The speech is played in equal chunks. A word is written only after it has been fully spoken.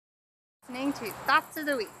listening to Thoughts of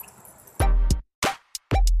the Week.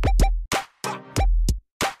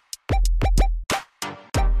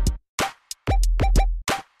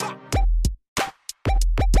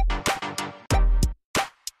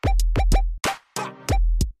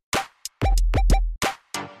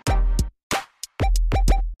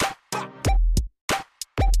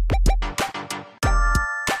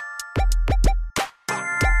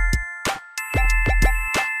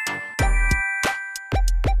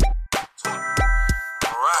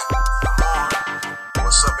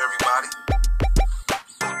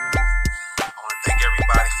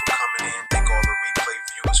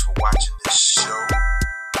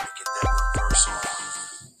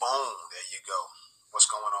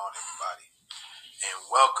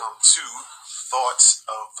 Welcome to Thoughts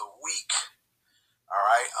of the Week. All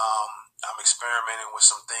right, I'm experimenting with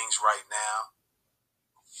some things right now.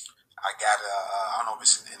 I got I don't know if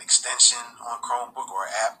it's an extension on Chromebook or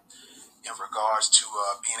app in regards to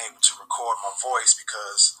being able to record my voice,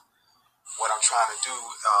 because what I'm trying to do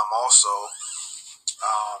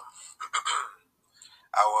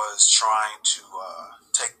I was trying to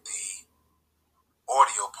take the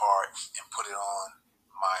audio part and put it on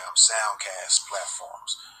my Soundcast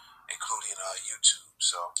platforms, including YouTube.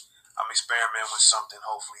 So I'm experimenting with something,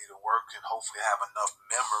 hopefully it'll work, and hopefully I have enough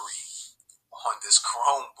memory on this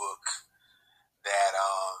Chromebook that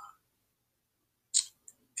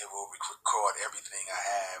it will record everything I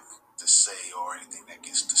have to say or anything that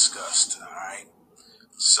gets discussed. All right.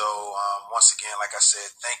 So once again, like I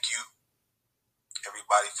said, thank you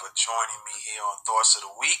everybody for joining me here on Thoughts of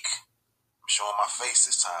the Week. I'm showing my face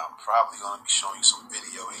this time. I'm probably going to be showing you some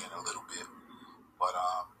video here in a little bit. But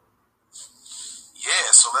yeah,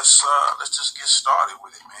 so let's just get started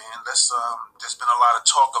with it, man. There's been a lot of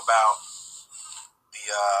talk about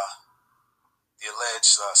the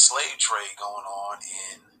alleged slave trade going on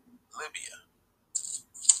in Libya,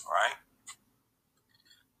 right?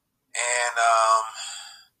 And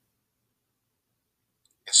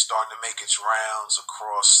it's starting to make its rounds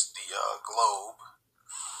across the globe.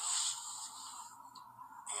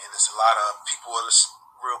 And there's a lot of people that are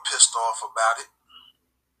real pissed off about it.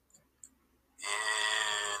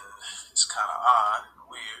 And it's kind of odd and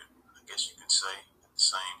weird, I guess you could say, at the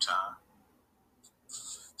same time.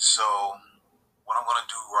 So what I'm going to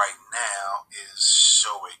do right now is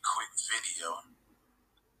show a quick video.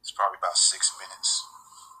 It's probably about 6 minutes.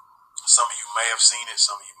 Some of you may have seen it,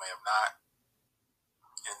 some of you may have not.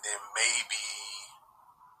 And then maybe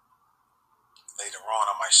later on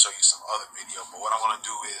I might show you some other video. But what I'm going to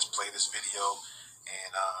do is play this video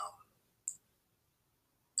and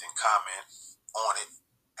then comment on it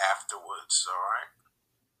afterwards. All right.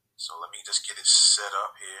 So let me just get it set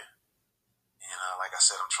up here. And like I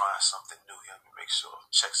said, I'm trying something new here. Let me make sure,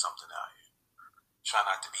 check something out here. Try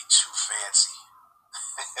not to be too fancy.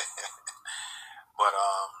 But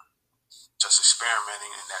just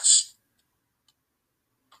experimenting, and that's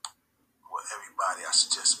what everybody, I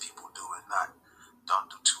suggest people do, and don't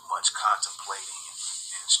do too much contemplating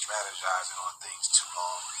and strategizing on things too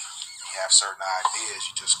long. When you have certain ideas,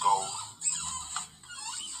 you just go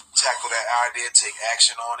tackle that idea, take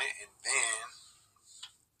action on it, and then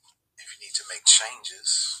if you need to make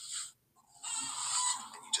changes,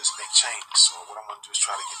 then you just make changes. So what I'm going to do is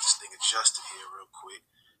try to get this thing adjusted here real quick.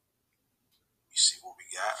 You see what we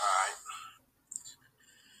got. All right.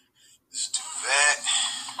 Let's do that.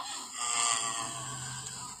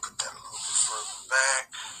 And put that a little bit further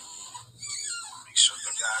back. Make sure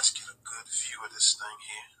you guys get a good view of this thing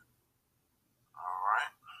here. All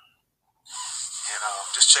right. And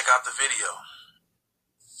just check out the video.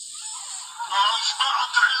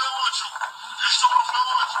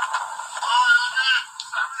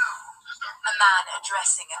 A man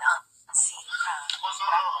addressing an unseen crowd.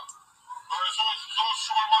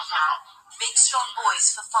 Big strong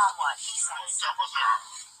boys for farm work, he says. 400.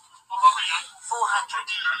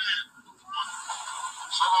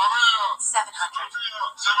 700.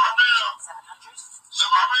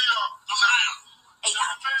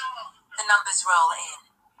 800. The numbers roll in.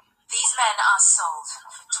 These men are sold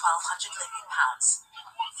for 1,200 Libyan pounds,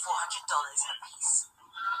 $400 a piece.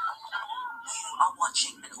 You are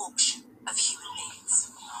watching an auction of human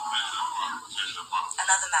beings.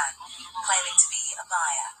 Another man, claiming to be a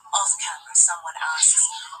buyer, off camera, someone asks,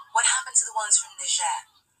 "What happened to the ones from Niger?"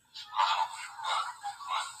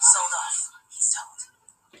 Sold off, he's told.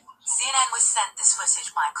 CNN was sent this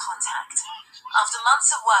footage by Contact. After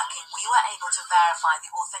months of working, we were able to verify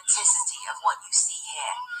the authenticity of what you see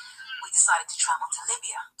here. We decided to travel to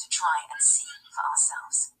Libya to try and see for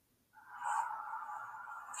ourselves.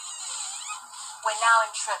 We're now in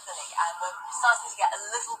Tripoli, and we're starting to get a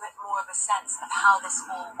little bit more of a a sense of how this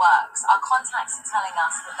all works. Our contacts are telling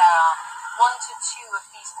us that there are 1 to 2 of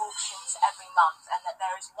these auctions every month, and that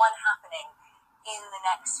there is one happening in the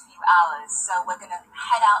next few hours. So we're going to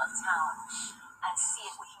head out of town and see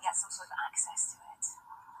if we can get some sort of access to it.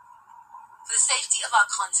 For the safety of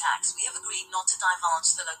our contacts, we have agreed not to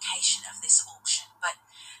divulge the location of this auction, but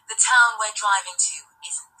the town we're driving to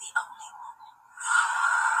isn't the only one.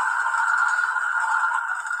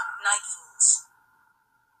 Night falls.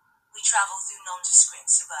 We travel through nondescript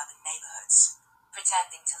suburban neighborhoods,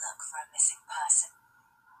 pretending to look for a missing person.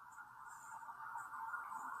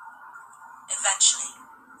 Eventually,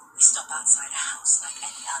 we stop outside a house like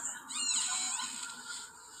any other.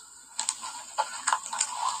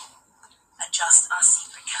 Adjust our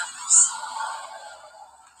secret cameras.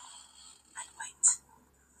 And wait.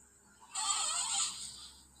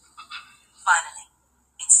 Finally,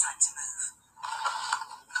 it's time to move.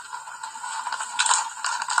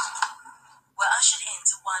 We're ushered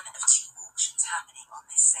into one of 2 auctions happening on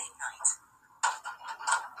this same night.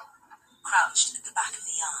 Crouched at the back of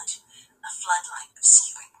the yard, a floodlight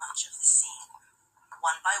obscuring much of the scene.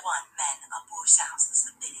 One by one, men are brought out as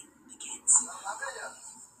the bidding begins.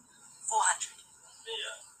 400, 500,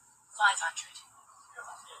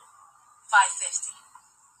 550,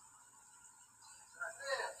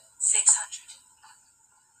 600,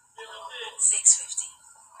 650,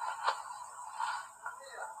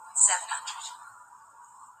 700.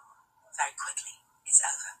 Very quickly, it's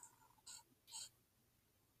over.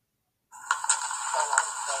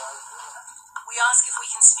 We ask if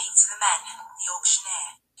we can speak to the men, the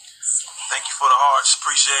auctioneer. Thank you for the hearts.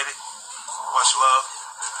 Appreciate it. Much love.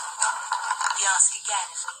 We ask again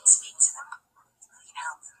if we can speak to them, if we can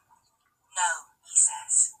help them. No, he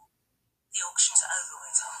says. The auctions are over,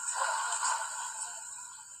 we're told.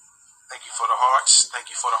 Thank you for the hearts.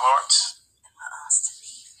 Thank you for the hearts. And we're asked to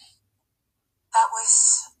leave. That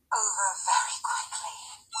was over very quickly.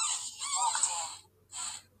 We walked in,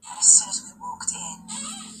 and as soon as we walked in,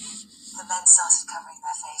 the men started covering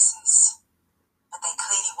their faces. But they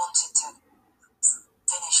clearly wanted to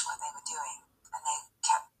finish what they were doing, and they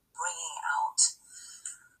kept bringing out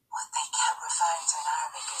what they kept referring to in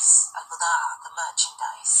Arabic as al-Badaa, the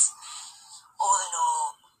merchandise. All in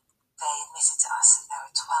all, they admitted to us that there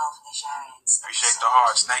were 12 Nigerians. Appreciate the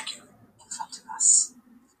hearts. Thank you. In front of us.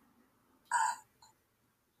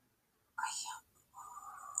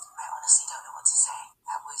 I honestly don't know what to say.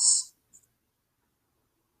 That was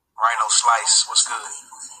Rhino Slice, what's good?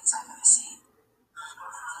 unbelievable things I've ever seen.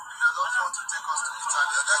 They don't want to take us to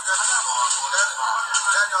Italy. Let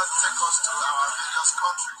us take us to our various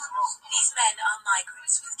countries. These men are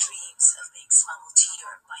migrants with dreams of being smuggled to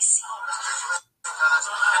Europe by sea.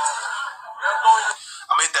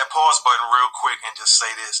 I'm gonna hit that pause button real quick and just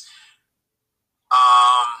say this.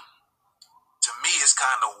 To me, it's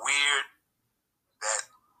kind of weird that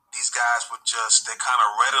these guys would they're kind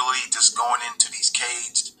of readily just going into these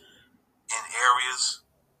caged in areas.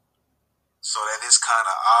 So that is kind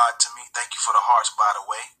of odd to me. Thank you for the hearts, by the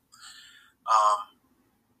way.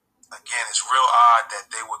 Again, it's real odd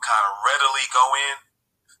that they would kind of readily go in.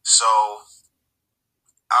 So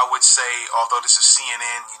I would say, although this is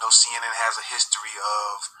CNN, CNN has a history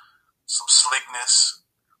of some slickness.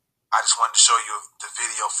 I just wanted to show you the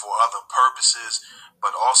video for other purposes,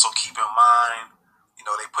 but also keep in mind,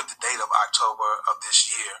 they put the date of October of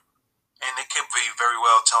this year, and they could be very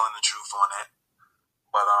well telling the truth on that.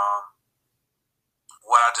 But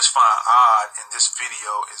what I just find odd in this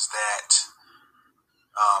video is that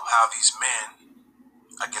how these men,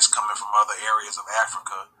 I guess coming from other areas of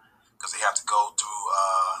Africa, because they have to go through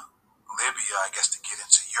Libya, I guess, to get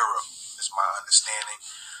into Europe, is my understanding.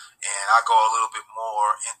 And I'll go a little bit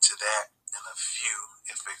more into that in a few,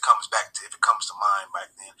 if it comes to mind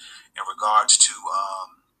back then, in regards to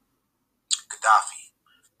Gaddafi.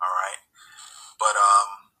 All right. But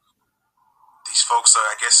these folks are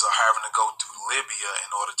having to go through Libya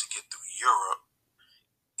in order to get through Europe.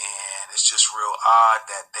 And it's just real odd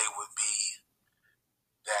that they would be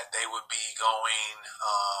going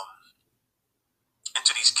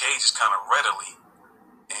into these cages kind of readily.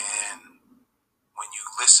 And when you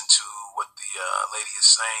listen to what the lady is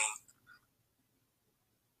saying,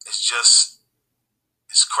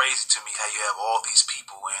 it's crazy to me how you have all these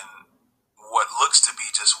people and what looks to be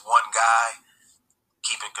just one guy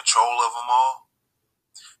keeping control of them all.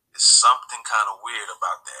 There's something kind of weird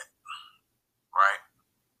about that, right?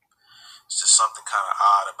 It's just something kind of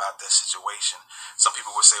odd about that situation. Some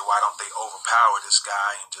people would say, why don't they overpower this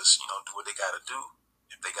guy and just, do what they got to do?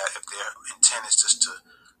 If their intent is just to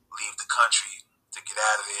leave the country, to get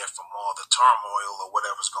out of there from all the turmoil or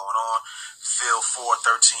whatever's going on. Phil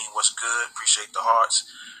 413, what's good? Appreciate the hearts.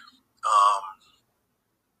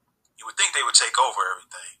 You would think they would take over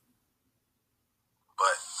everything,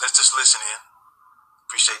 but let's just listen in.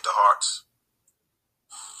 Appreciate the hearts.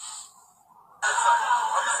 They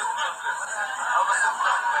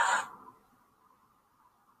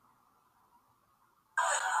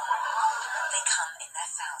come in their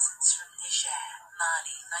thousands from Niger,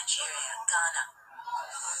 Mali, Nigeria, Ghana.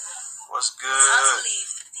 What's It's hard to good? believe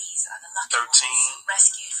that these are the lucky 13. ones,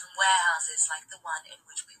 rescued from warehouses like the one in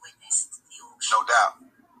which we witnessed the auction. No doubt.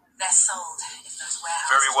 They're sold if those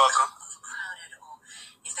warehouses Very welcome. become overcrowded or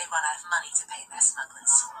if they run out of money to pay their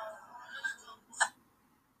smugglers.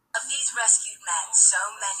 Of these rescued men, so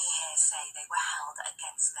many here say they were held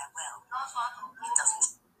against their will. It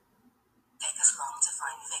doesn't take us long to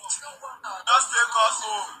find victory. Just take us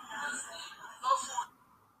home. No food.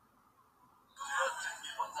 Just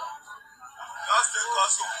take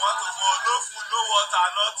us home. What to go? No food, no water,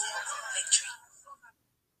 nothing. Victory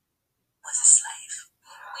was a slave.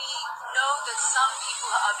 We know that some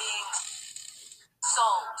people are being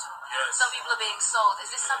sold. Yes. Some people are being sold. Is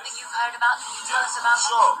this something you've heard about? Can you tell us about it?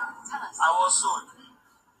 Sure. Tell us. I was sold.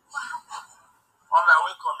 On my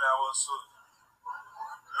way coming, I was sold.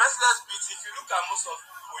 Merciless beat. If you look at most of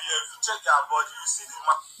people here, if you check their body, you see the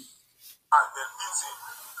man and they're beating.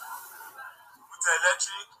 With the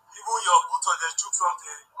electric, even your boot or they took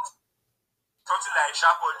something like a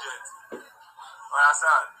sharp object.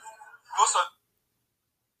 Understand? Most of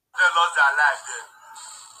them lost their life there.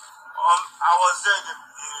 I was there, the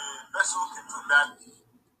person who came to grab me,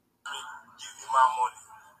 give me my money.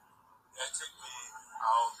 They take me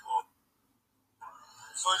out home.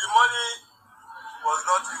 So the money was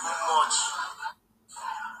not even much.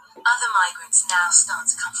 Other migrants now start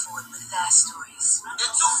to come forward with their stories. They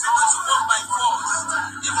took people to work by force.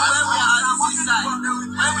 Even when we are at the seaside,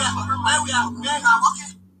 when we are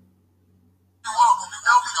working, you work.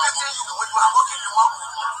 Now we getting you when you are working, you work.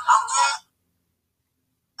 I'm doing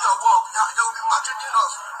your work. Now they will be maltreating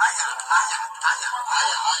us.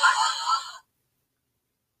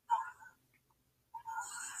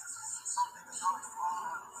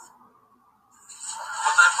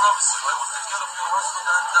 But I promise you, I will take care of your husband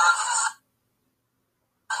and dad.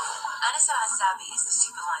 Anissa Hasabi is the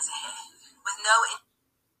supervisor here. With no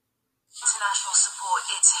international support,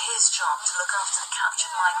 it's his job to look after the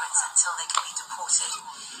captured migrants until they can be deported.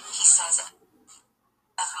 He says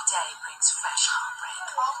every day brings fresh heartbreak.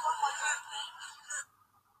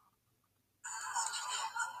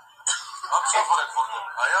 I'm suffering for them.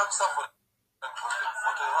 I am suffering for them.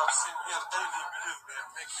 What I have seen here daily, believe me, it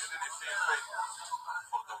makes me really feel pain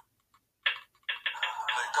for them.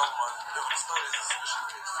 They come and every story is a special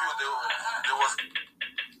case. Few, they was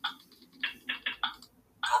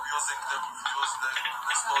abusing them,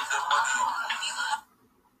 they stole their money.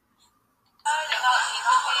 Heard about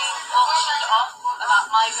people being auctioned off, about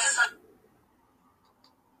migrants.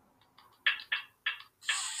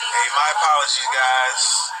 Hey, my apologies, guys.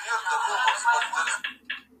 We hear the rumors, but there is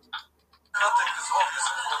nothing is obvious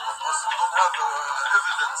in front of us. We don't have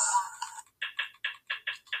evidence.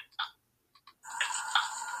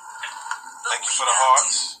 Thank you for the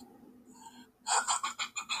hearts.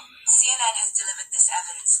 CNN has delivered this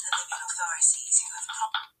evidence to the Libyan authorities who have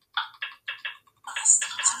promised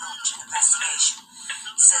to launch an investigation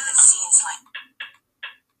so that scenes like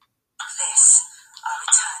this are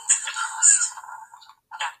returned to the past.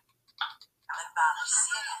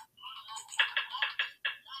 CNN.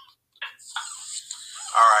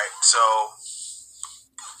 All right, so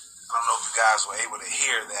I don't know if you guys were able to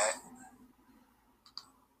hear that,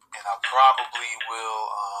 and I probably will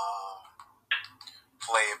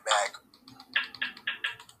play it back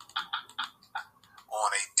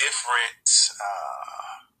on a different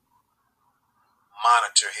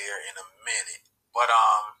monitor here in a minute. But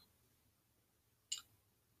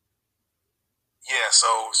yeah,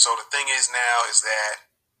 so the thing is now is that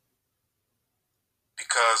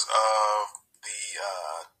because of the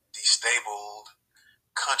destabilized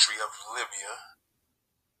country of Libya,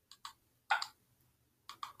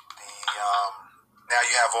 now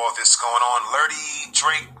you have all this going on. Lurdy,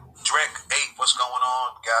 Drake 8, what's going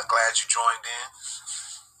on? Glad you joined in.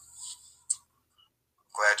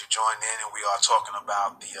 Glad you joined in, and we are talking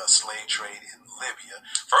about the slave trade in Libya.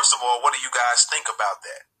 First of all, what do you guys think about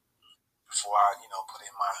that? Before I, put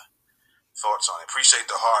in my thoughts on it. Appreciate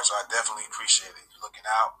the hearts. I definitely appreciate it. You're looking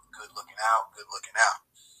out, good looking out, good looking out.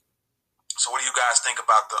 So what do you guys think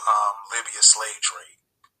about the Libya slave trade?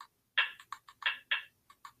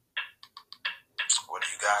 What do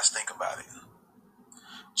you guys think about it?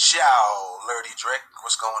 Ciao, Lurdy Drake.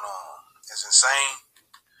 What's going on? It's insane?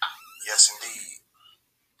 Yes, indeed.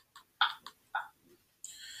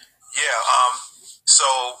 Yeah, so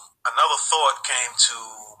another thought came to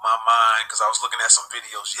my mind because I was looking at some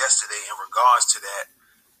videos yesterday in regards to that.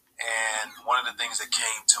 And one of the things that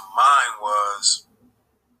came to mind was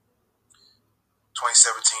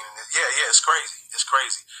 2017. Yeah, it's crazy. It's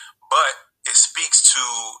crazy. But it speaks to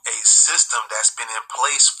a system that's been in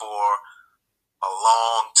place for a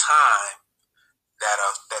long time,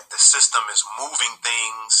 that the system is moving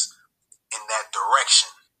things in that direction.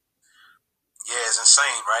 Yeah, it's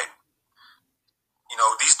insane, right? You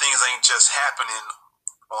know, these things ain't just happening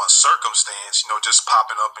on circumstance, just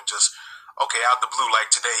popping up and just, okay, out the blue. Like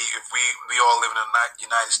today, if we all live in the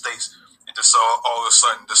United States, and just all of a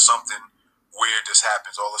sudden there's something weird just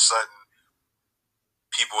happens. All of a sudden,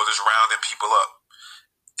 people are just rounding people up.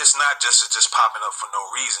 It's not just popping up for no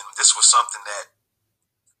reason. This was something that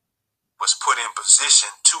was put in position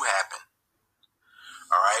to happen.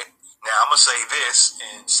 All right. Now I'm gonna say this,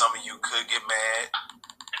 and some of you could get mad,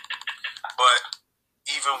 but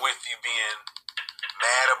even with you being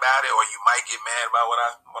mad about it, or you might get mad about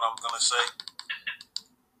what I'm gonna say,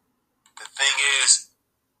 the thing is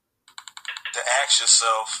to ask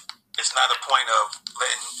yourself. It's not a point of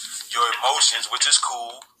letting your emotions, which is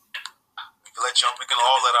cool. We can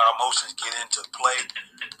all let our emotions get into play,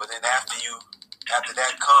 but then after your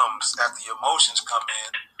emotions come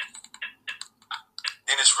in,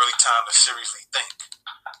 then it's really time to seriously think,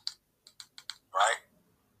 right?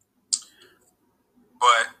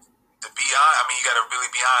 But to be honest, you got to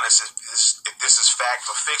really be honest. If this is fact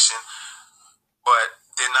or fiction, but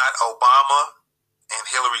did not Obama and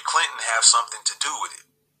Hillary Clinton have something to do with it?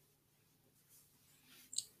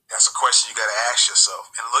 That's a question you got to ask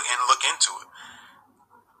yourself and look into it.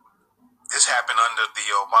 This happened under the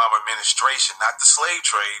Obama administration, not the slave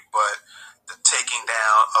trade, but the taking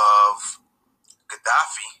down of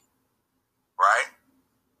Gaddafi, right?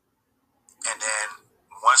 And then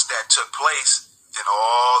once that took place, then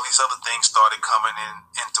all these other things started coming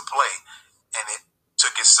into play, and it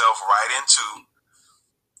took itself right into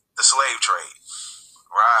the slave trade.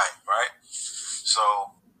 Right. So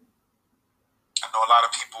I know a lot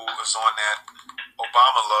of people is on that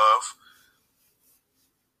Obama love,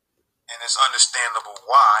 and it's understandable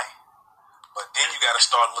why. But then you got to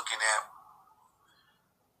start looking at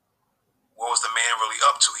what was the man really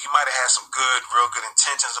up to. He might have had some real good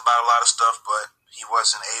intentions about a lot of stuff, but he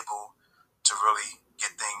wasn't able to really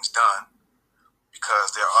get things done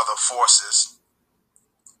because there are other forces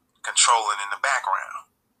controlling in the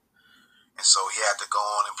background. And so he had to go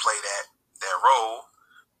on and play that role.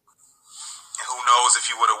 And who knows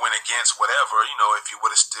if he would have went against whatever, if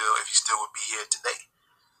he still would be here today.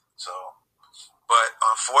 So, but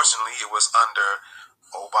unfortunately, it was under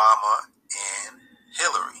Obama and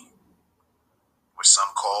Hillary, which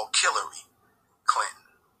some call Killary Clinton.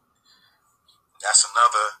 That's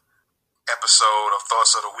another episode of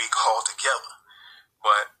Thoughts of the Week altogether.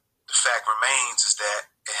 But the fact remains is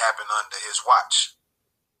that it happened under his watch,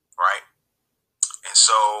 right? And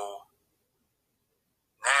so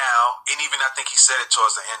now, and even I think he said it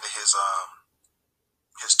towards the end of his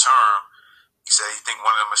term, he said he think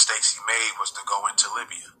one of the mistakes he made was to go into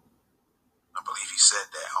Libya. I believe he said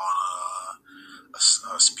that on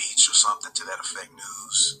a speech or something to that effect,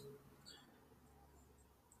 news.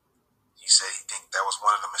 He said he think that was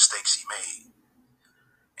one of the mistakes he made.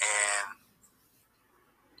 And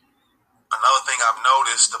another thing I've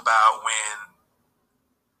noticed about when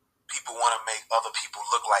people want to make other people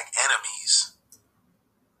look like enemies,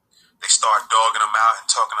 they start dogging them out and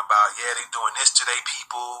talking about, yeah, they doing this to their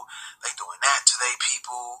people, they doing that to their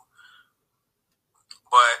people.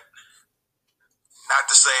 But not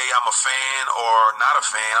to say I'm a fan or not a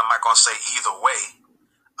fan, I'm not going to say either way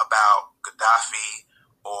about Gaddafi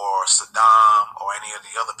or Saddam or any of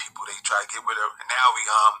the other people they try to get rid of. And now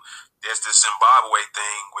there's this Zimbabwe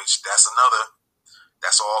thing, which that's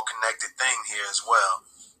all connected thing here as well.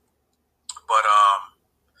 But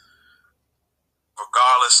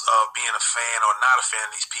regardless of being a fan or not a fan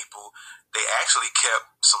of these people, they actually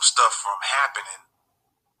kept some stuff from happening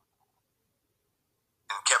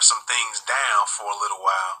and kept some things down for a little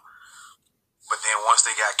while. But then once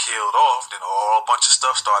they got killed off, then a whole bunch of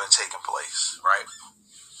stuff started taking place, right?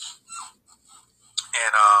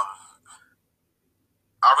 And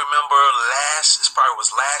I remember it probably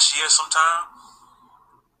was last year sometime.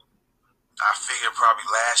 I figured probably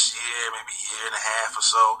last year, maybe a year and a half or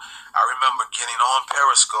so. I remember getting on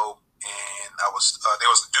Periscope, and there was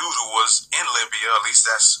a dude who was in Libya, at least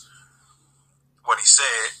that's what he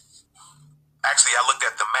said. Actually, I looked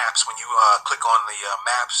at the maps. When you click on the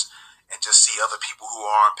maps and just see other people who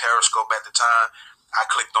are on Periscope at the time, I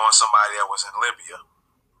clicked on somebody that was in Libya.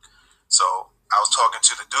 So I was talking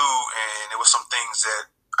to the dude, and there was some things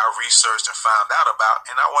that I researched and found out about,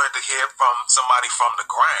 and I wanted to hear from somebody from the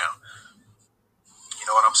ground. You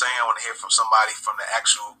know what I'm saying? I want to hear from somebody from the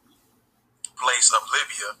actual place of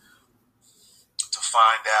Libya to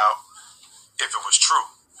find out if it was true.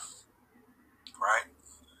 Right?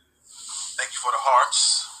 Thank you for the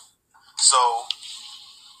hearts. So,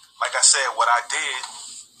 like I said, what I did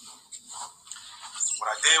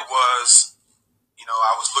was, you know,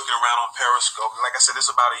 I was looking around on Periscope. Like I said, this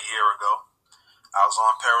was about a year ago. I was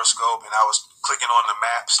on Periscope and I was clicking on the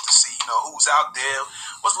maps to see, you know, who's out there,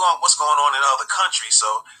 what's going on in other countries.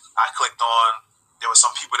 So I clicked on, there were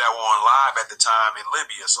some people that were on live at the time in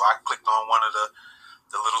Libya. So I clicked on one of the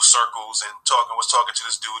little circles and was talking to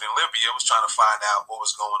this dude in Libya, was trying to find out what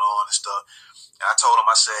was going on and stuff. And I told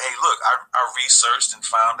him, I said, hey, look, I researched and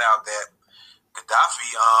found out that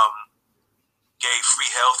Gaddafi gave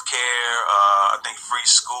free health care, I think free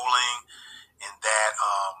schooling, and that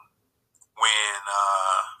when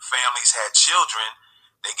families had children,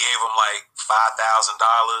 they gave them like $5,000.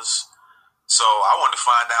 So I wanted to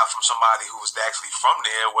find out from somebody who was actually from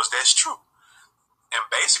there, was that true? And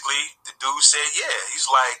basically, the dude said, yeah. He's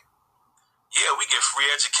like, yeah, we get free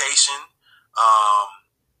education.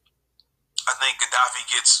 I think Gaddafi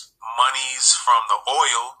gets monies from the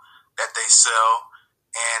oil that they sell.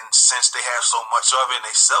 And since they have so much of it and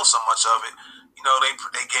they sell so much of it, you know, they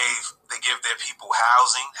give their people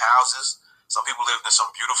houses. Some people lived in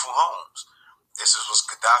some beautiful homes. This was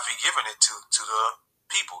Gaddafi giving it to the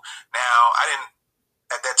people. Now,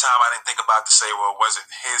 at that time, I didn't think about to say, well, was it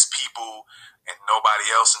his people and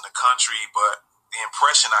nobody else in the country? But the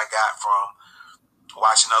impression I got from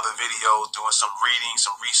watching other videos, doing some reading,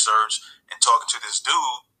 some research, and talking to this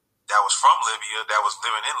dude that was from Libya, that was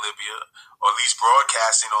living in Libya, or at least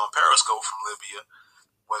broadcasting on Periscope from Libya,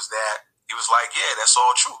 was that he was like, yeah, that's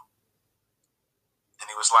all true. And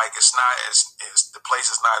he was like, it's not the place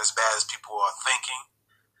is not as bad as people are thinking.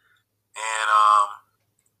 And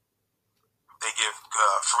they give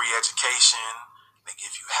free education, they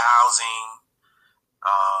give you housing,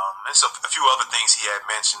 and so a few other things he had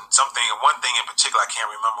mentioned. One thing in particular, I can't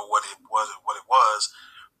remember what it was,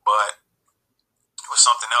 but it was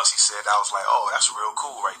something else he said. I was like, oh, that's real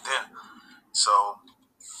cool right there. So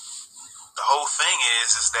the whole thing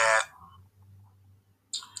is that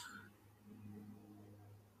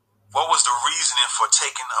what was the reasoning for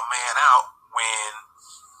taking a man out when,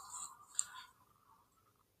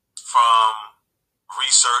 from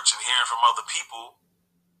research and hearing from other people,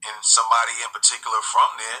 and somebody in particular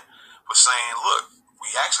from there was saying, look, we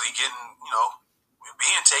actually getting, you know, we're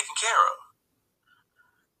being taken care of.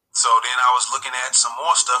 So then I was looking at some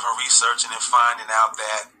more stuff and researching and finding out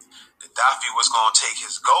that Gaddafi was going to take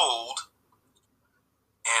his gold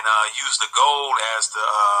and use the gold as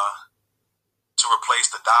to replace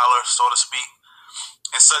the dollar, so to speak,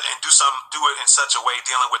 and do it in such a way,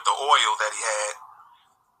 dealing with the oil that he had,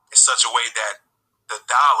 in such a way that the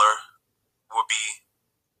dollar would be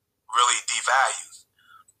really devalued.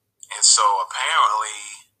 And so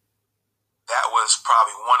apparently that was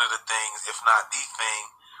probably one of the things, if not the thing,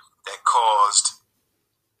 that caused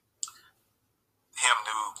him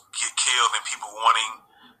to get killed, and people wanting,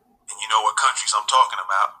 and you know what countries I'm talking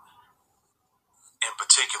about in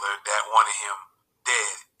particular, that wanted him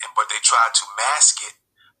dead. But they tried to mask it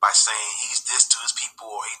by saying he's this to his people,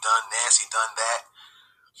 or he done this, he done that,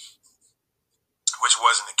 which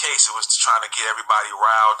wasn't the case. It was trying to get everybody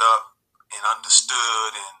riled up and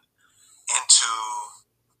understood and into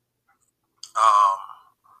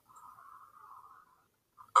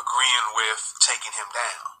agreeing with taking him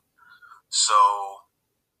down. So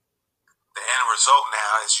the end result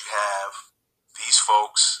now is you have these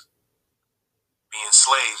folks being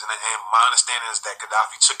slaves. And my understanding is that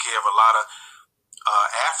Gaddafi took care of a lot of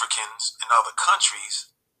Africans in other countries.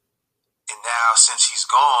 And now, since he's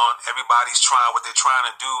gone, everybody's trying, what they're trying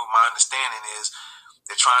to do, my understanding is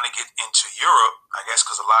they're trying to get into Europe, I guess,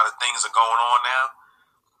 because a lot of things are going on now.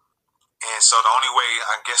 And so the only way,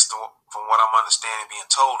 I guess, from what I'm understanding, being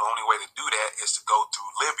told, the only way to do that is to go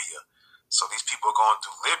through Libya. So these people are going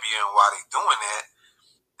through Libya, and while they're doing that,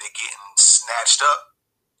 they're getting snatched up,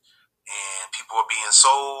 and people are being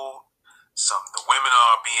sold. The women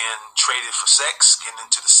are being traded for sex, getting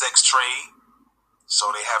into the sex trade. So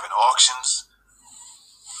they having auctions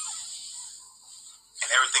and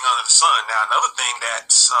everything under the sun. Now, another thing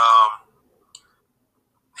that's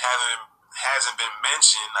hasn't been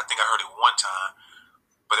mentioned, I think I heard it one time,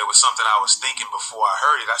 but it was something I was thinking before I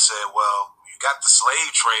heard it. I said, well, you got the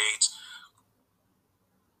slave trades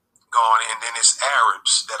going, and then it's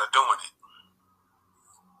Arabs that are doing it.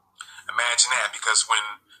 Imagine that, because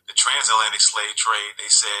when the transatlantic slave trade, they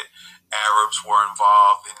said Arabs were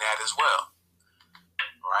involved in that as well,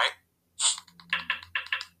 right?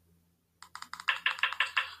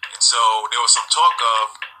 And so there was some talk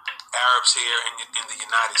of Arabs here in the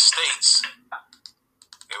United States.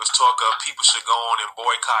 There was talk of people should go on and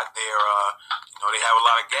boycott their, they have a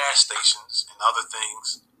lot of gas stations and other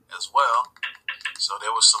things as well. So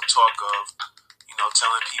there was some talk of,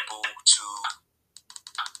 telling people to,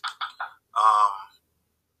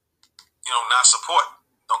 not support.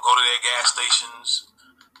 Don't go to their gas stations.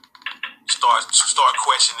 Start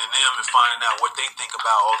questioning them and finding out what they think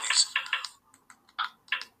about all these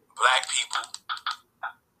black people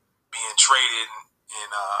being traded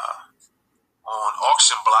on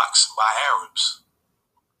auction blocks by Arabs,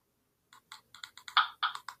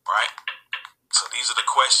 right? So these are the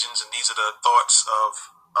questions and these are the thoughts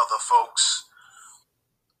of other folks.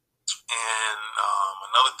 And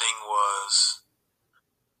another thing was,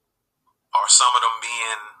 are some of them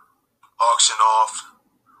being auctioned off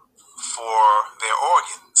for their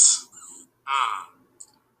organs?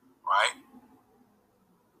 Right?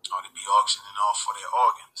 Or to be auctioning off for their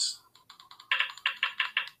organs?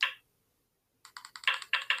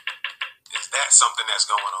 Is that something that's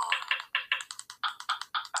going on?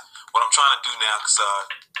 What I'm trying to do now, because I'm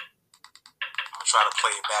going to try to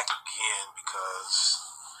play it back again,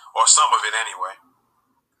 or some of it anyway,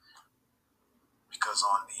 because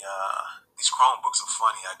on these Chromebooks are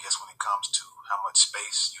funny, I guess, when it comes to how much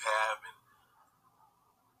space you have and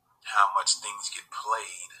how much things get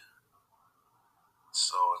played.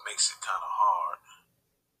 So it makes it kind of hard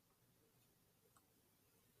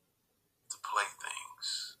to play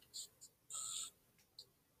things.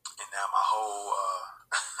 And now my whole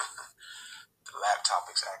the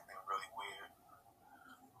laptop is acting really weird,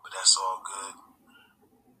 but that's all good.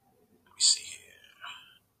 Let me see here.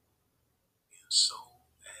 So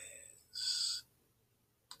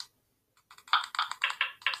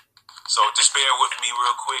just bear with me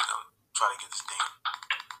real quick. I'm trying to get this thing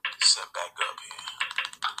set back up here.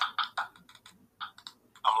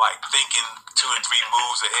 I'm like thinking 2 and 3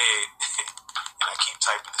 moves ahead, and I keep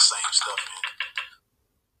typing the same stuff in.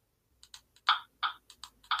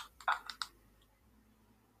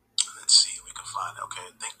 Let's see if we can find it.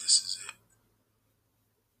 Okay, I think this is it.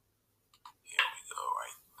 Here we go,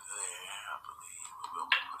 right there. I believe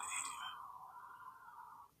we'll put it here.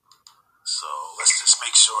 So let's just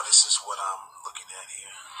make sure this is what I'm looking at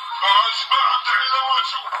here.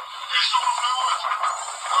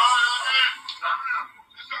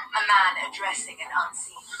 A man addressing an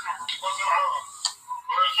unseen crowd.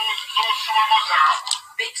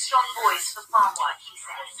 Big strong voice for farm work, he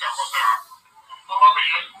says.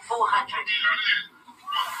 400. 700.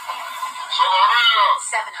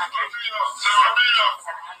 700.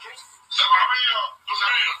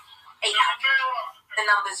 800. The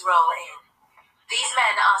numbers roll in. These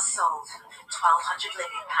men are sold for 1,200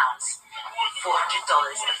 Libyan pounds, $400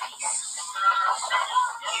 a piece.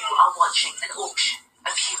 You are watching an auction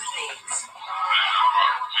of human beings.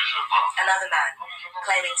 Another man,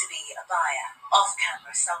 claiming to be a buyer. Off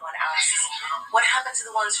camera, someone asks, what happened to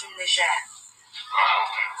the ones from Niger?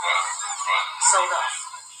 Sold off,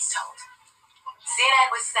 he's told.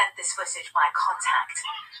 CNN was sent this footage by contact.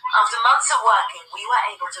 After months of working, we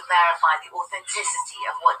were able to verify the authenticity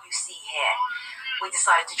of what you see here. We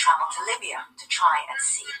decided to travel to Libya to try and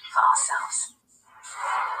see for ourselves.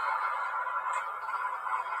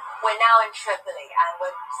 We're now in Tripoli, and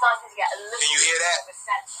we're starting to get a little bit of a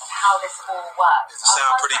sense of how this all works. Does it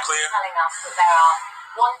sound pretty clear? Telling us that there are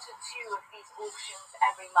 1 to 2 of these auctions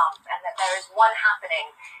every month, and that there is one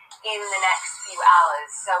happening in the next few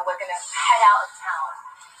hours. So we're going to head out of town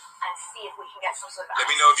and see if we can get some sort of... Let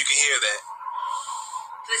me know if you can hear that.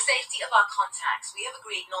 For the safety of our contacts, we have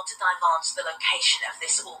agreed not to divulge the location of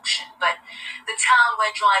this auction, but the town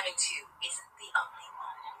we're driving to isn't the only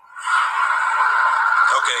one.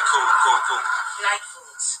 Okay, cool. Night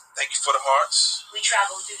falls. Thank you for the hearts. We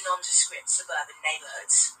travel through nondescript suburban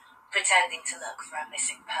neighborhoods, pretending to look for a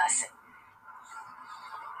missing person.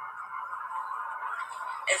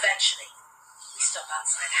 Eventually, we stop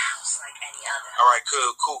outside a house like any other. All right,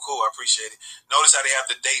 cool. I appreciate it. Notice how they have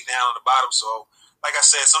the date down on the bottom. So, like I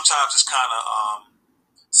said, sometimes it's kind of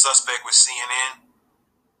suspect with CNN.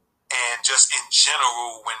 And just in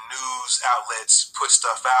general, when news outlets put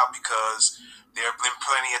stuff out, because there have been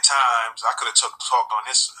plenty of times, I could have talked on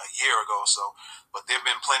this a year ago or so, but there have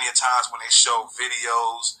been plenty of times when they show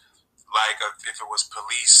videos, like if it was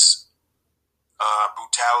police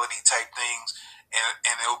brutality type things,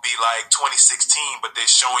 and it'll be like 2016, but they're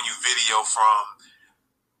showing you video from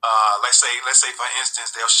let's say for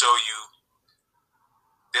instance they'll show you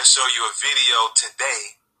a video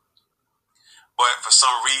today, but for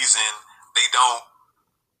some reason they don't.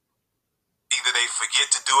 Either they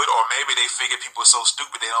forget to do it, or maybe they figure people are so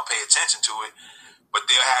stupid they don't pay attention to it. But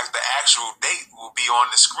they'll have the actual date will be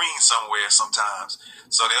on the screen somewhere sometimes.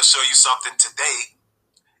 So they'll show you something today,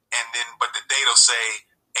 but the date will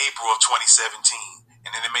say April of 2017,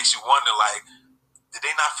 and then it makes you wonder, like, did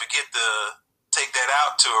they not forget to take that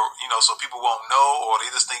out to, so people won't know, or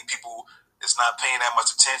they just think people is not paying that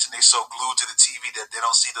much attention? They so glued to the TV that they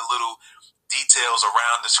don't see the little details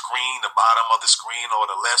around the screen, the bottom of the screen, or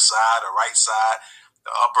the left side, the right side,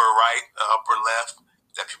 the upper right, the upper left,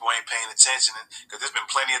 that people ain't paying attention. Because there's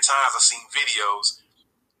been plenty of times I've seen videos,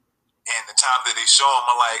 and the time that they show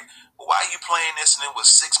them, I'm like, well, why are you playing this? And it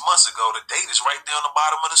was 6 months ago. The date is right there on the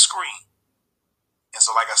bottom of the screen. And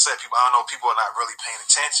so, like I said, people are not really paying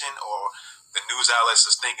attention, or the news outlets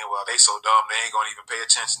is thinking, well, they so dumb, they ain't going to even pay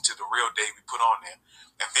attention to the real date we put on there.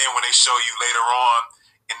 And then when they show you later on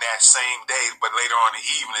in that same day, but later on in the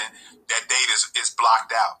evening, that date is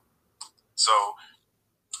blocked out. So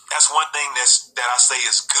that's one thing that I say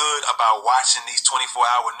is good about watching these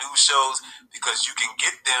 24-hour news shows, because you can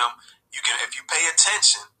get them. If you pay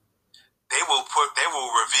attention, they will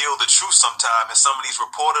reveal the truth sometime, and some of these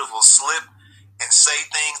reporters will slip and say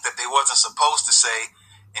things that they wasn't supposed to say,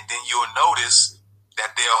 and then you'll notice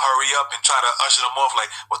that they'll hurry up and try to usher them off, like,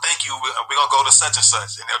 well, thank you, we're going to go to such and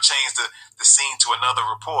such, and they'll change the scene to another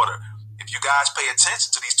reporter. If you guys pay attention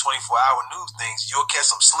to these 24-hour news things, you'll catch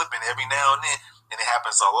them slipping every now and then, and it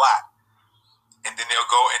happens a lot. And then they'll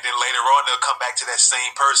go, and then later on they'll come back to that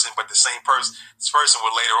same person, but this person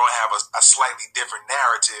will later on have a slightly different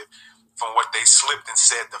narrative from what they slipped and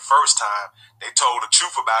said the first time. They told the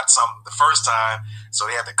truth about something the first time, so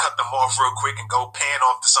they had to cut them off real quick and go pan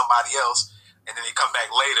off to somebody else, and then they come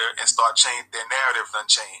back later and start change their narrative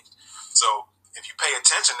unchanged. So if you pay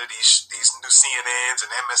attention to these new CNNs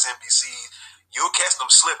and MSNBCs, you'll catch them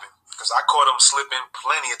slipping, because I caught them slipping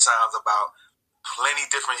plenty of times about plenty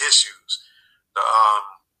different issues.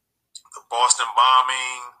 The Boston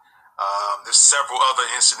bombing, there's several other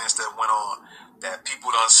incidents that went on that people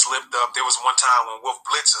done slipped up. There was one time when Wolf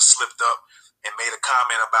Blitzer slipped up and made a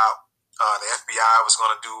comment about the FBI was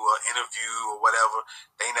going to do an interview or whatever.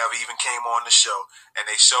 They never even came on the show. And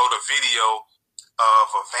they showed a video of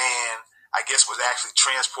a van, I guess was actually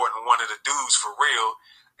transporting one of the dudes for real,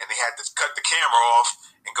 and they had to cut the camera off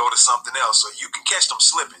and go to something else. So you can catch them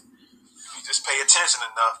slipping. If you just pay attention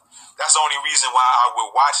enough. That's the only reason why I would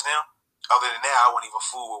watch them. Other than that, I wouldn't even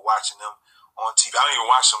fool with watching them on TV. I don't even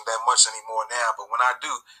watch them that much anymore now, but when I do,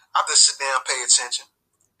 I just sit down and pay attention.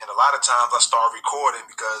 And a lot of times I start recording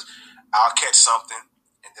because I'll catch something,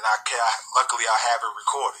 and then luckily I have it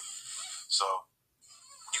recorded. So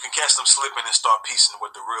you can catch them slipping and start piecing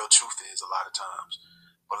what the real truth is a lot of times.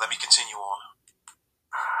 But let me continue on.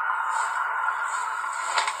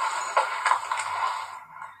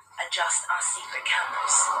 Adjust our secret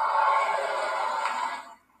cameras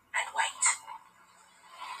and wait.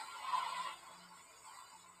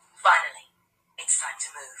 Finally, it's time to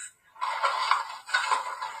move.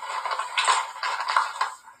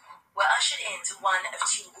 We're ushered into one of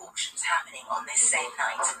two auctions happening on this same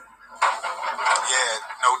night. Yeah,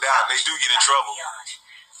 no doubt. They do get in trouble.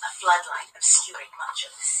 A floodlight obscuring much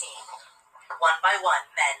of the scene. One by one,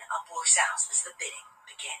 men are brought out as the bidding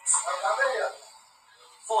begins.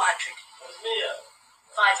 400,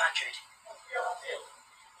 500,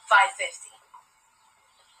 550,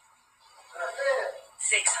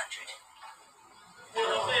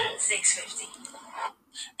 600, 650.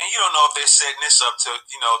 And you don't know if they're setting this up to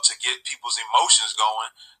get people's emotions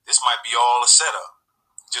going. This might be all a setup.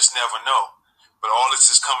 Just never know. But all this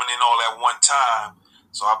is coming in all at one time.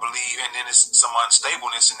 So I believe, and then there's some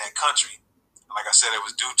unstableness in that country. And like I said, it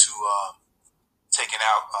was due to taking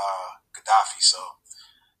out Gaddafi. So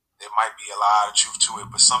there might be a lot of truth to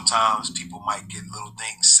it, but sometimes people might get little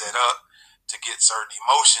things set up to get certain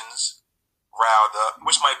emotions riled up,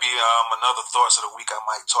 which might be another thoughts of the week I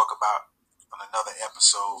might talk about on another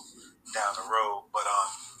episode down the road. But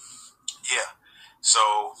yeah,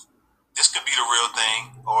 so this could be the real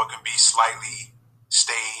thing, or it can be slightly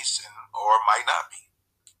staged, or it might not be.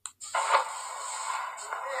 700.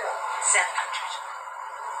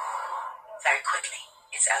 Very quickly,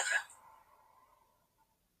 it's over.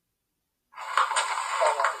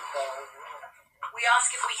 We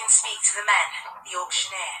ask if we can speak to the men. The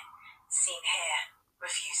auctioneer, seen here,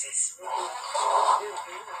 refuses.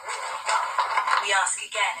 We ask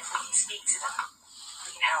again if we can speak to them.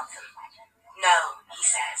 can help them. No, he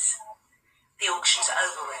says. The auction's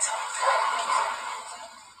over, we're told.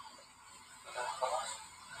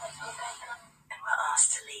 And we're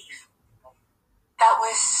asked to leave. That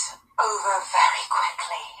was over very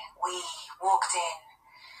quickly. We walked in,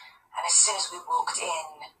 and as soon as we walked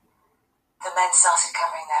in, the men started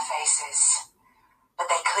covering their faces, but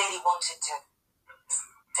they clearly wanted to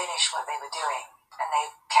finish what they were doing, and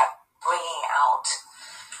they kept bringing out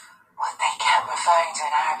what they kept referring to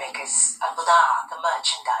in Arabic as al-budaa, the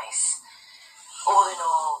merchandise. All in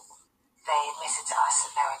all, they admitted to us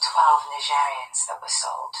that there were 12 Nigerians that were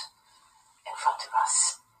sold in front of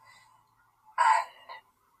us. And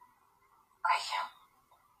I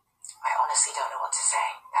honestly don't know what to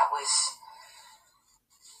say. That was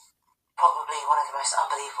probably one of the most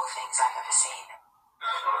unbelievable things I've ever seen.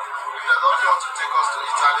 Don't you want to take us to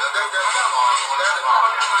Italy? Then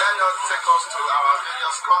just take us to our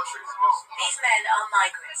various countries. These men are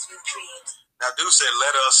migrants with dreams. Now, dude said,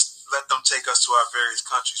 let them take us to our various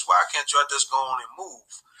countries. Why can't y'all just go on and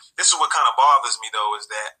move? This is what kind of bothers me, though, is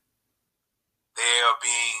that they are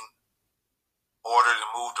being ordered and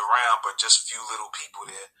moved around, but just few little people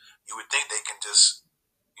there. You would think they can just,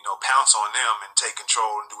 pounce on them and take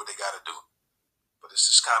control and do what they got to do. But it's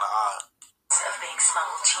just kind of odd. Of being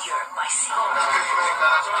smuggled to Europe by sea.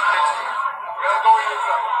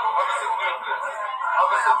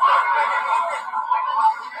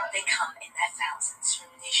 They come in their thousands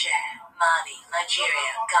from Niger, Mali,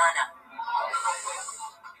 Nigeria, Ghana.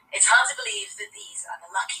 It's hard to believe that these are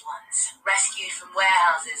the lucky ones, rescued from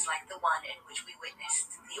warehouses like the one in which we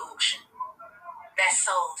witnessed the auction. They're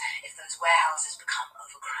sold if those warehouses become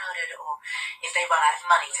overcrowded or if they run out of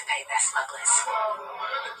money to pay their smugglers.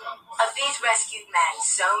 Of these rescued men,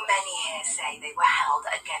 so many here say they were held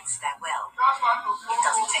against their will. It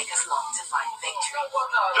doesn't take us long to find victory.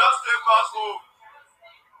 Just take us home.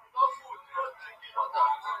 No food, no drinking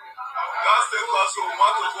water. Just take us home.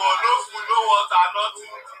 Want to go? No food, no water,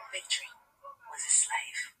 nothing. Victory was a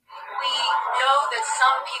slave. We know that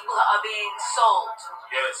some people are being sold.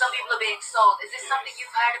 Yes. Some people are being sold. Is this something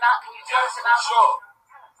you've heard about? Can you tell us about it? Sure.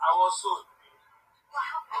 I was sold.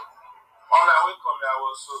 On my way coming, I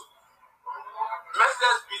was sold.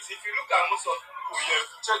 Merciless beat. If you look at most of people here,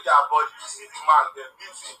 if you check their body, you see the man, they're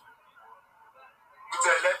beating. With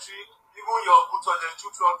the electric, even your boot on the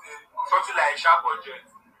shoot something like a sharp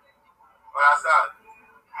object. Understand?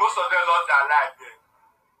 Most of them lost their life there.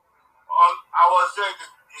 I was there, the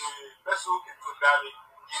person who came to buy me,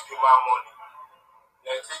 give the man money.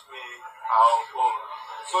 They take me out home.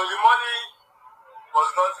 So the money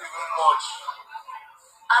was not even much.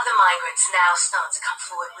 Other migrants now start to come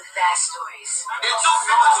forward with their stories. They took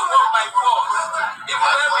people to work by force. Even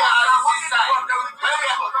when we are at the seaside, when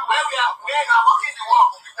we are working the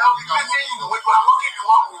work, they will be getting you. When we are working the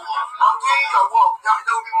work, I'm doing your work.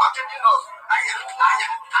 They will be marketing us.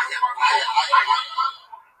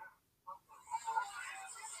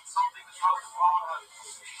 Something is wrong with our lives.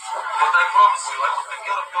 But I promise you, I will take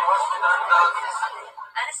care of your husband and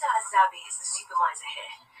Anissa Azabi is the supervisor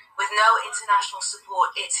here. With no international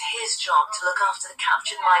support, it's his job to look after the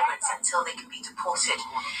captured migrants until they can be deported.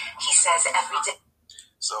 He says every day.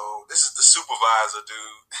 So this is the supervisor,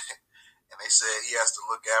 dude. And they said he has to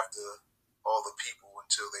look after all the people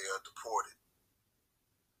until they are deported.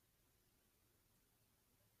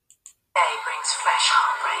 Day brings fresh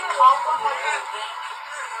heartbreak.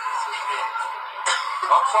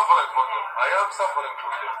 I'm suffering for them. I am suffering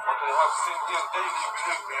for them. But I have seen this daily,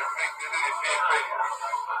 believe me, make me really feel pain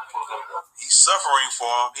for them. He's suffering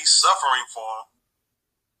for him. He's suffering for him.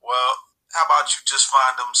 Well, how about you just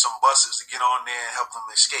find them some buses to get on there and help them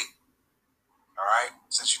escape? All right?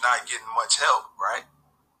 Since you're not getting much help, right?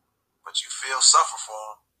 But you feel suffer for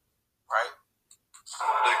them, right?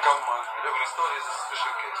 They come and every story is a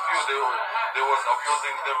special case. Few they was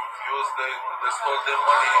abusing them, they stole their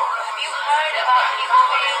money. Have you heard about people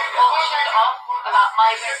being auctioned off? About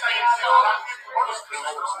migrants being sold? Honestly,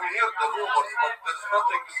 we hear the rumors, but there's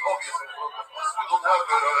nothing is obvious in front of us. We don't have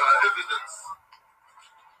evidence.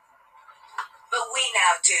 But we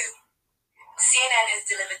now do. CNN has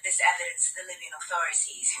delivered this evidence to the Libyan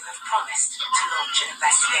authorities, who have promised to launch an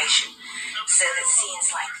investigation so that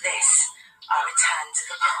scenes like this are returned to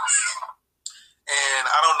the past. And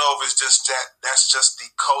I don't know if it's just that's just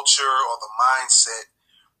the culture or the mindset,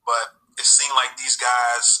 but it seemed like these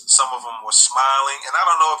guys, some of them were smiling, and I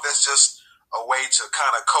don't know if that's just a way to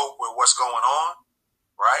kind of cope with what's going on,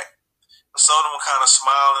 right? But some of them were kind of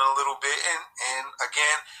smiling a little bit, and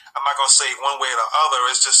again, I'm not gonna say one way or the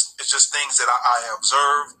other. It's just things that I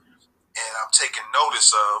observe and I'm taking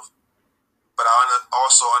notice of, but I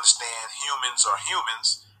also understand humans are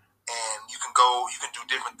humans, and you can do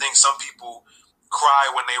different things. Some people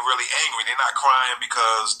cry when they're really angry. They're not crying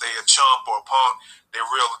because they're a chump or a punk. They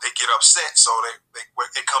get upset, so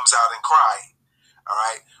it comes out in crying. All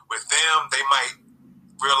right, with them, they might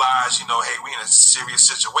realize, hey, we in a serious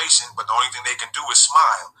situation, but the only thing they can do is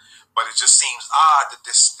smile. But it just seems odd that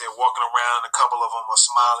they're walking around, a couple of them are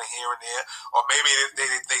smiling here and there, or maybe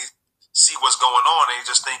they see what's going on, and they're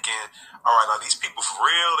just thinking, all right, are these people for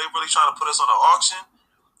real? They really trying to put us on an auction?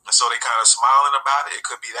 And so they kind of smiling about it. It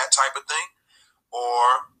could be that type of thing,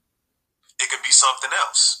 or it could be something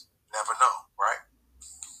else. Never know, right?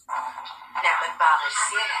 Nahmed Baris,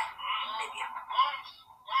 CNN, Libya.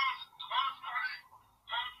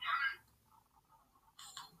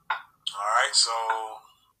 All right, so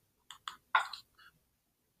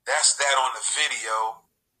that's that on the video.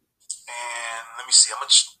 And let me see, I'm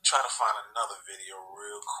going to try to find another video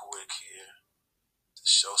real quick here to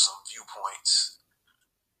show some viewpoints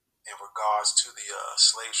in regards to the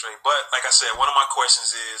slave trade. But like I said, one of my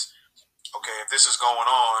questions is, okay, if this is going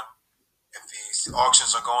on, if these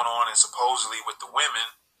auctions are going on, and supposedly with the women,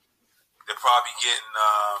 they're probably getting,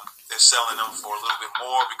 they're selling them for a little bit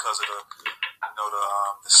more because of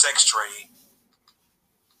the sex trade.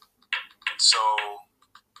 So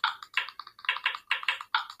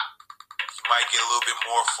you might get a little bit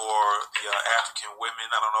more for the African women.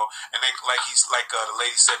 I don't know. And they, the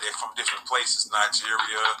lady said, they're from different places,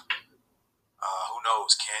 Nigeria, who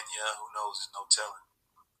knows, Kenya, who knows, there's no telling.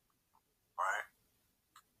 Right?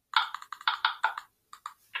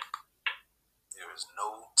 There is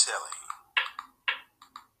no telling.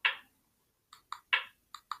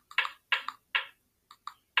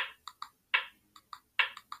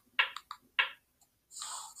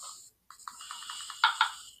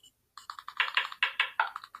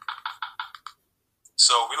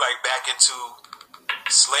 So we back into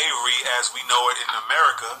slavery as we know it in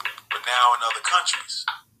America, but now in other countries.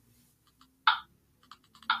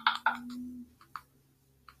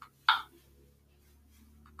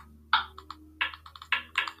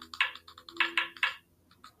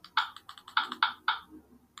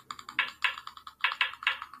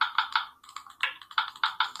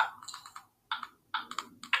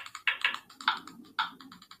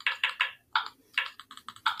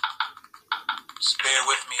 Just bear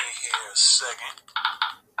with me here a second.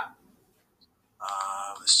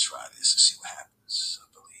 Let's try this and see what happens. I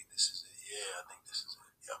believe this is it. Yeah, I think this is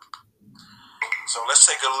it. Yep. So let's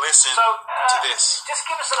take a listen to this. Just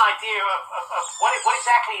give us an idea of what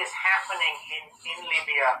exactly is happening in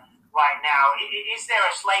Libya right now. Is there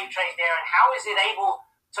a slave trade there, and how is it able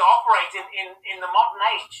to operate in the modern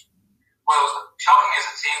age? Well, shocking as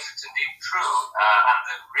it seems, it's indeed true. And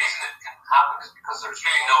the reason it can happen is because there's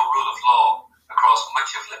really no rule of law across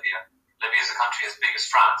much of Libya. Libya is a country as big as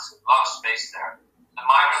France, a lot of space there. The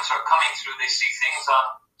migrants are coming through, they see things on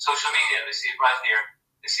social media, they see it right here.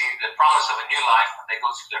 They see the promise of a new life, and they go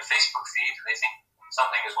through their Facebook feed, and they think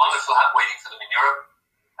something is wonderful waiting for them in Europe.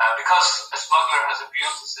 Because a smuggler has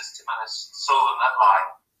abused the system and has sold them that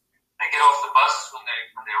lie, they get off the bus when they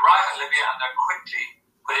arrive in Libya, and they're quickly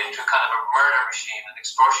put into kind of a murder machine, an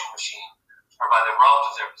extortion machine, whereby they're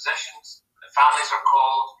robbed of their possessions, their families are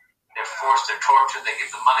called, they're forced, they're tortured, they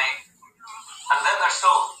give them money, and then they're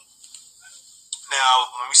sold.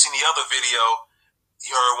 Now, when we seen the other video,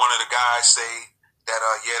 you heard one of the guys say that,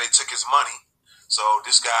 they took his money. So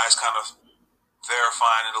this guy's kind of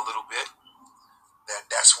verifying it a little bit,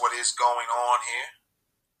 that's what is going on here.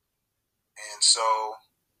 And so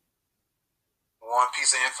one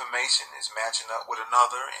piece of information is matching up with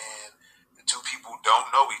another, and the two people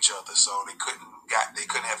don't know each other, so they couldn't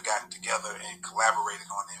have gotten together and collaborated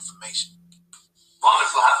on the information.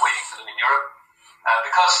 Wonderful waiting for them in Europe.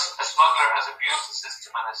 Because a smuggler has abused the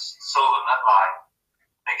system and has sold them that lie,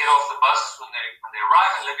 they get off the bus when they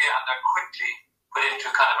arrive in Libya, and they're quickly put into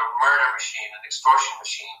kind of a murder machine, an extortion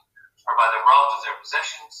machine, whereby they're robbed of their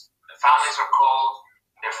possessions, their families are called,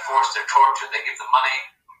 they're forced, they're tortured, they give them money,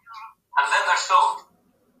 and then they're sold.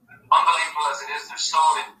 Unbelievable as it is, they're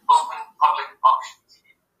sold in open public auctions.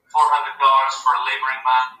 $400 for a labouring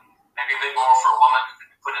man, maybe a bit more for a woman who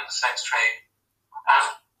can be put in the sex trade.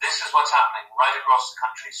 And this is what's happening right across the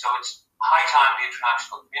country. So it's high time the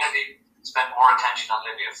international community spent more attention on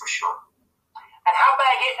Libya for sure. And how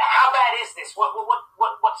bad is this? What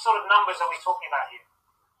sort of numbers are we talking about here?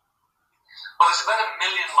 Well, there's about 1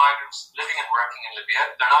 million migrants living and working in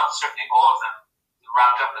Libya. They're not certainly all of them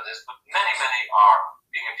wrapped up in this, but many are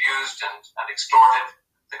being abused and extorted.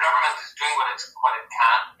 The government is doing what it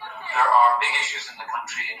can. There are big issues in the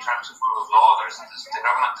country in terms of rule of law. The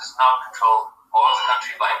government does not control all of the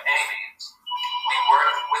country by any means.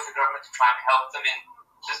 work with the government to try and help them in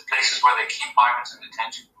the places where they keep migrants in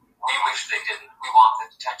detention. We wish they didn't. We want the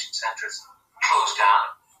detention centres closed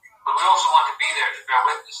down. But we also want to be there to bear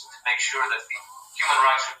witness and to make sure that the human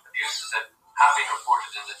rights abuses that have been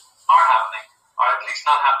reported and that are happening are at least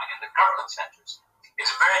not happening in the government centres.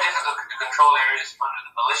 It's very difficult to control areas under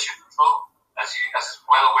the militia control, as is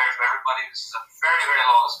well aware to everybody. This is a very, very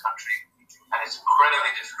lawless country, and it's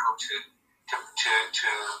incredibly difficult to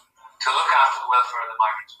look after the welfare of the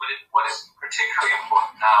migrants. But what is particularly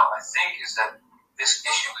important now, I think, is that this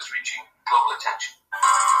issue is reaching global attention.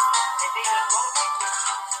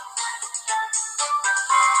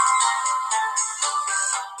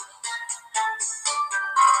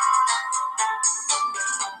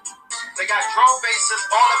 They got drone bases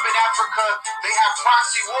all up in Africa. They have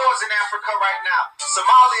proxy wars in Africa right now.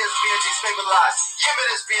 Somalia is being destabilized. Yemen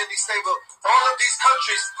is being destabilized. All of these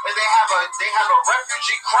countries, and they have a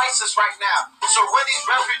refugee crisis right now. So when these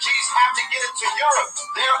refugees have to get into Europe,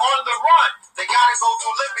 they're on the run. They got to go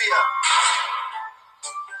through Libya.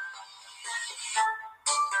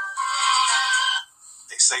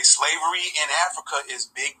 They say slavery in Africa is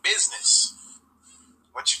big business.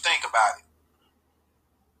 What you think about it?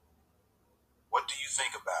 What do you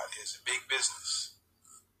think about it? Is it big business?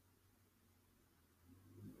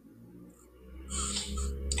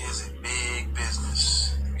 Is it big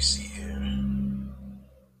business? Let me see here.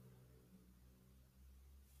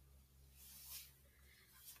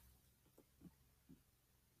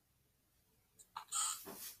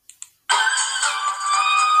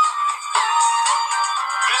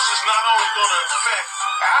 This is not only going to affect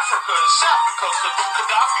Africa itself, because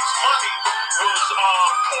Gaddafi's money was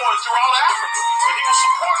pouring throughout Africa, and he was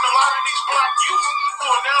supporting a lot of these black youth who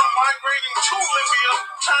are now migrating to Libya,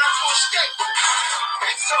 trying to escape.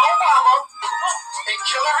 Thanks to Obama and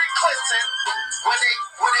Hillary Clinton, when they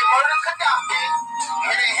murdered Gaddafi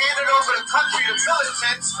and they handed over the country to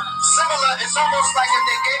militants, it's almost like if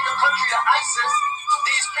they gave the country to ISIS.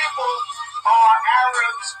 These people are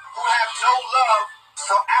Arabs who have no love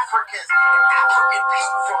for Africans, African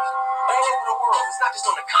people from all over the world. It's not just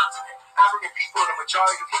on the continent. African people are the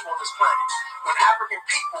majority of people on this planet. When African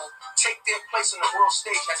people take their place on the world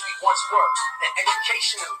stage as we once were, and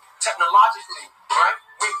educationally, technologically, right?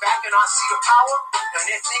 We're back in our seat of power, and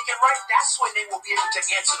they're thinking right, that's when they will be able to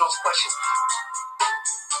answer those questions.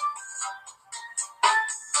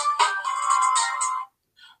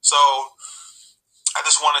 So, I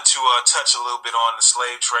just wanted to touch a little bit on the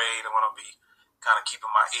slave trade. I want to be kind of keeping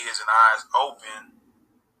my ears and eyes open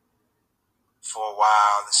for a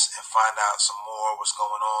while and find out some more what's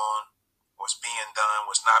going on, what's being done,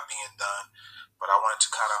 what's not being done. But I wanted to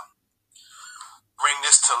kind of bring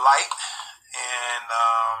this to light, and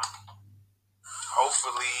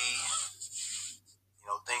hopefully,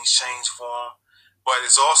 things change for them. But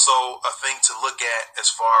it's also a thing to look at as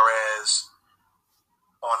far as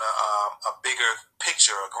on a bigger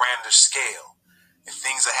picture, a grander scale. If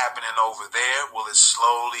things are happening over there, will it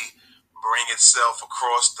slowly bring itself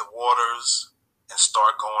across the waters and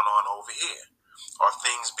start going on over here? Are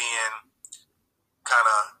things being kind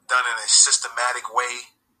of done in a systematic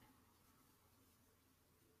way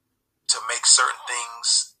to make certain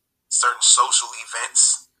things, certain social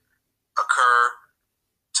events occur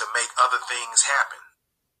to make other things happen?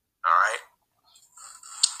 All right?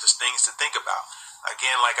 Just things to think about.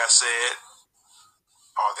 Again, like I said,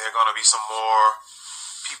 are there going to be some more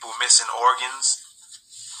people missing organs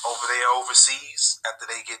over there overseas after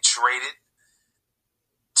they get traded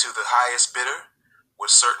to the highest bidder?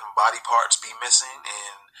 Would certain body parts be missing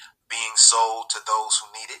and being sold to those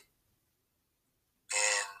who need it?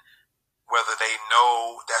 And whether they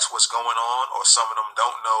know that's what's going on, or some of them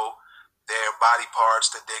don't know their body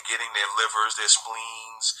parts that they're getting, their livers, their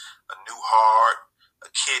spleens, a new heart,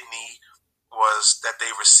 a kidney, was that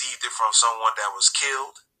they received it from someone that was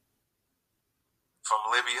killed from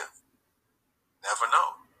Libya. Never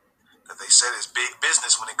know. Because they said it's big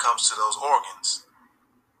business when it comes to those organs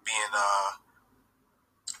being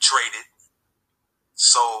traded,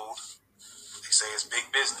 sold. They say it's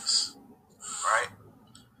big business, right?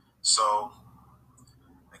 So,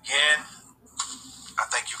 again, I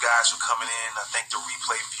thank you guys for coming in. I thank the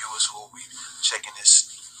replay viewers who will be checking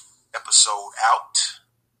this episode out.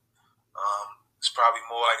 There's probably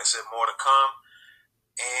more, like I said, more to come.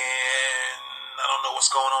 And I don't know what's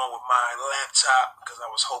going on with my laptop, because I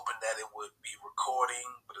was hoping that it would be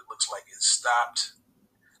recording, but it looks like it stopped.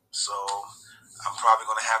 So I'm probably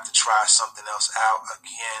going to have to try something else out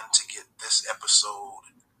again to get this episode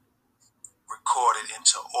recorded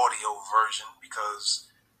into audio version, because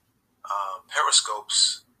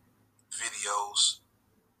Periscope's videos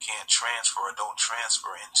can't transfer or don't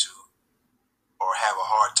transfer into, or have a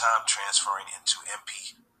hard time transferring into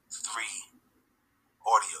MP3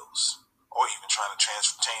 audios, or even trying to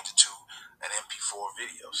change it to an MP4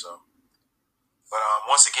 video. So, but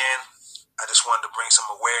once again, I just wanted to bring some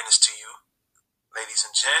awareness to you, ladies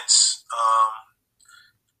and gents.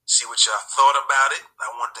 See what y'all thought about it. I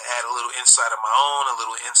wanted to add a little insight of my own, a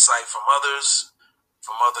little insight from others,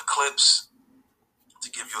 from other clips,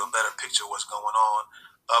 to give you a better picture of what's going on,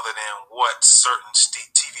 other than what certain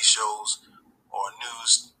TV shows or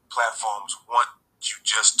news platforms want you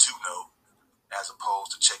just to know, as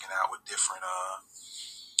opposed to checking out with different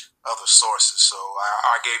other sources. So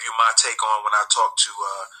I gave you my take on when I talked to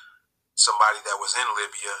somebody that was in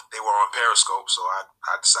Libya. They were on Periscope, so I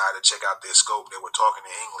decided to check out their scope. They were talking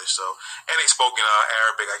in English, so, and they spoke in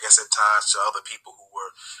Arabic, I guess at times, to other people who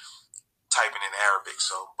were typing in Arabic.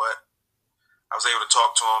 So, but I was able to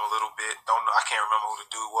talk to them a little bit. I can't remember who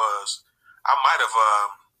the dude was. I might have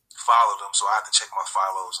followed him, so I have to check my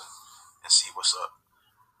follows and see what's up.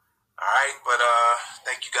 All right, but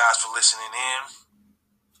thank you guys for listening in.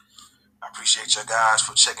 I appreciate you guys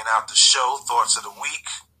for checking out the show, Thoughts of the Week.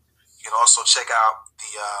 You can also check out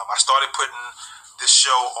I started putting this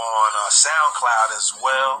show on SoundCloud as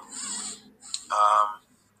well.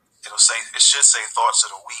 It should say Thoughts of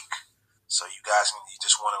the Week. So you guys, you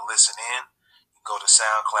just want to listen in, you can go to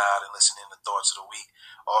SoundCloud and listen in to Thoughts of the Week.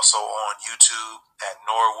 Also on YouTube at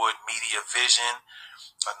Norwood Media Vision.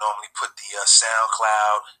 I normally put the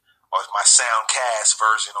SoundCloud or my Soundcast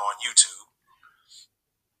version on YouTube.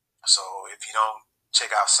 So if you don't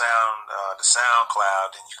check out the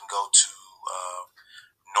SoundCloud, then you can go to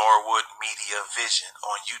Norwood Media Vision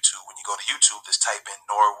on YouTube. When you go to YouTube, just type in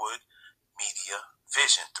Norwood Media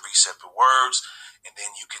Vision, 3 separate words, and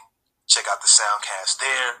then you can check out the Soundcast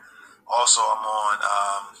there. Also, I'm on,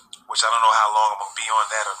 which I don't know how long I'm going to be on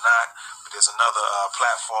that or not, but there's another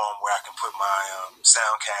platform where I can put my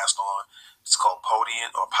Soundcast on. It's called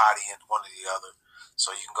Podiant or Podiant, one or the other.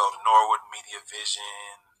 So you can go to Norwood Media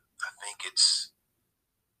Vision. I think it's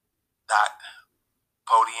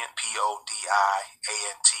Podiant,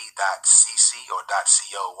 PODIANT.cc or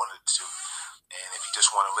 .co, one of the two. And if you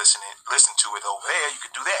just want to listen to it over there, you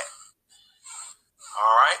can do that.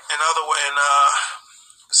 All right.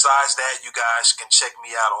 Besides that, you guys can check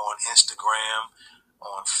me out on Instagram,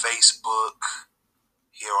 on Facebook,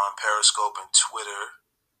 here on Periscope and Twitter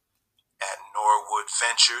at Norwood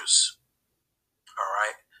Ventures. All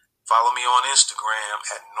right. Follow me on Instagram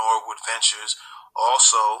at Norwood Ventures.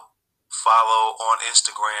 Also, follow on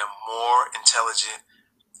Instagram More Intelligent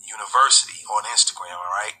University on Instagram.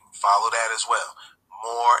 All right. Follow that as well.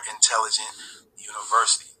 More Intelligent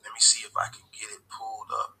University. Let me see if I can get it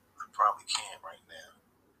pulled up. I probably can't right now.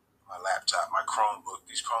 My laptop, my Chromebook.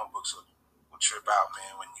 These Chromebooks will trip out,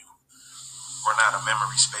 man, when you run out of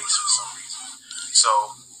memory space for some reason. So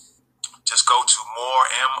just go to more,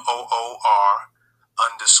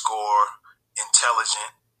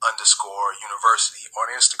 MOOR_intelligent_university on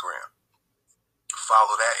Instagram.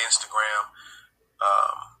 Follow that Instagram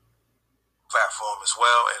platform as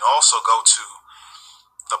well. And also go to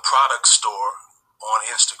the product store on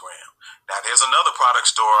Instagram. Now, there's another product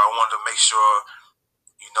store I wanted to make sure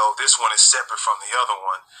you know this one is separate from the other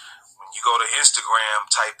one. When you go to Instagram,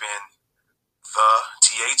 type in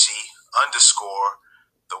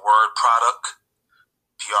the word product,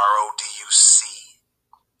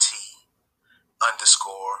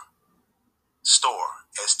 PRODUCT_store, STORE.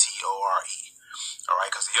 All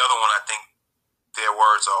right, because the other one, I think their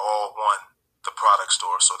words are all one, the product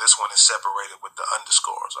store. So this one is separated with the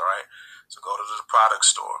underscores. All right, so go to the product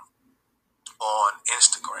store on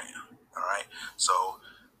Instagram. All right, so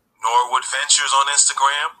Norwood Ventures on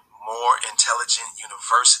Instagram, More Intelligent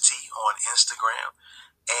University on Instagram,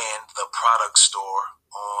 and the product store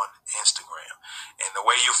on Instagram. And the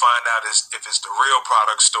way you find out is if it's the real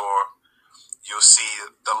product store, you'll see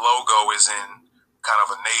the logo is in kind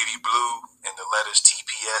of a navy blue and the letters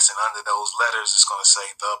TPS, and under those letters it's going to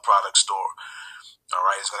say the product store. All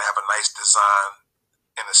right, it's going to have a nice design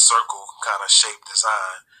in a circle kind of shaped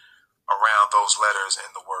design around those letters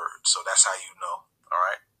and the word. So that's how you know. All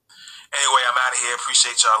right. Anyway, I'm out of here.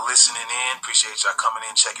 Appreciate y'all listening in. Appreciate y'all coming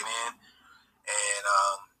in, checking in. And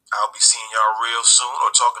I'll be seeing y'all real soon,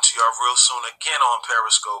 or talking to y'all real soon again on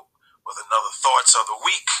Periscope with another Thoughts of the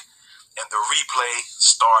Week. And the replay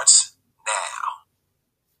starts now.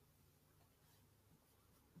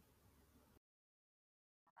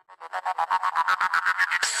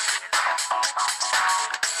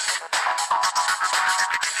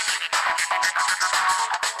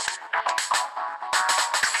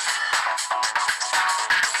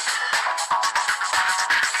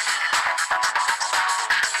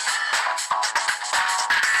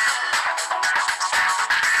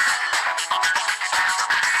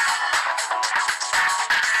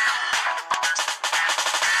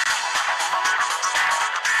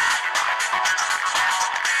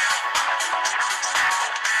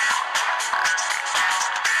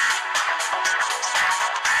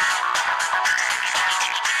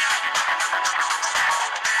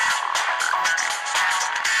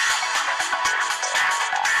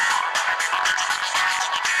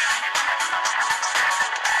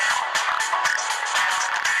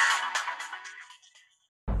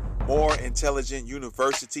 More Intelligent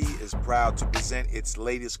University is proud to present its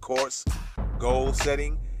latest course, Goal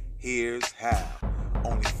Setting. Here's how.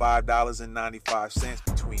 Only $5.95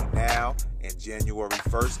 between now and January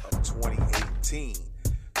 1st of 2018.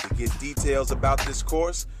 To get details about this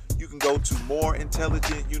course, you can go to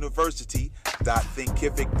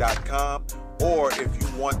moreintelligentuniversity.thinkific.com, or if you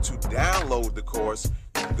want to download the course,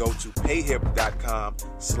 you can go to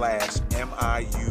payhip.com/MIU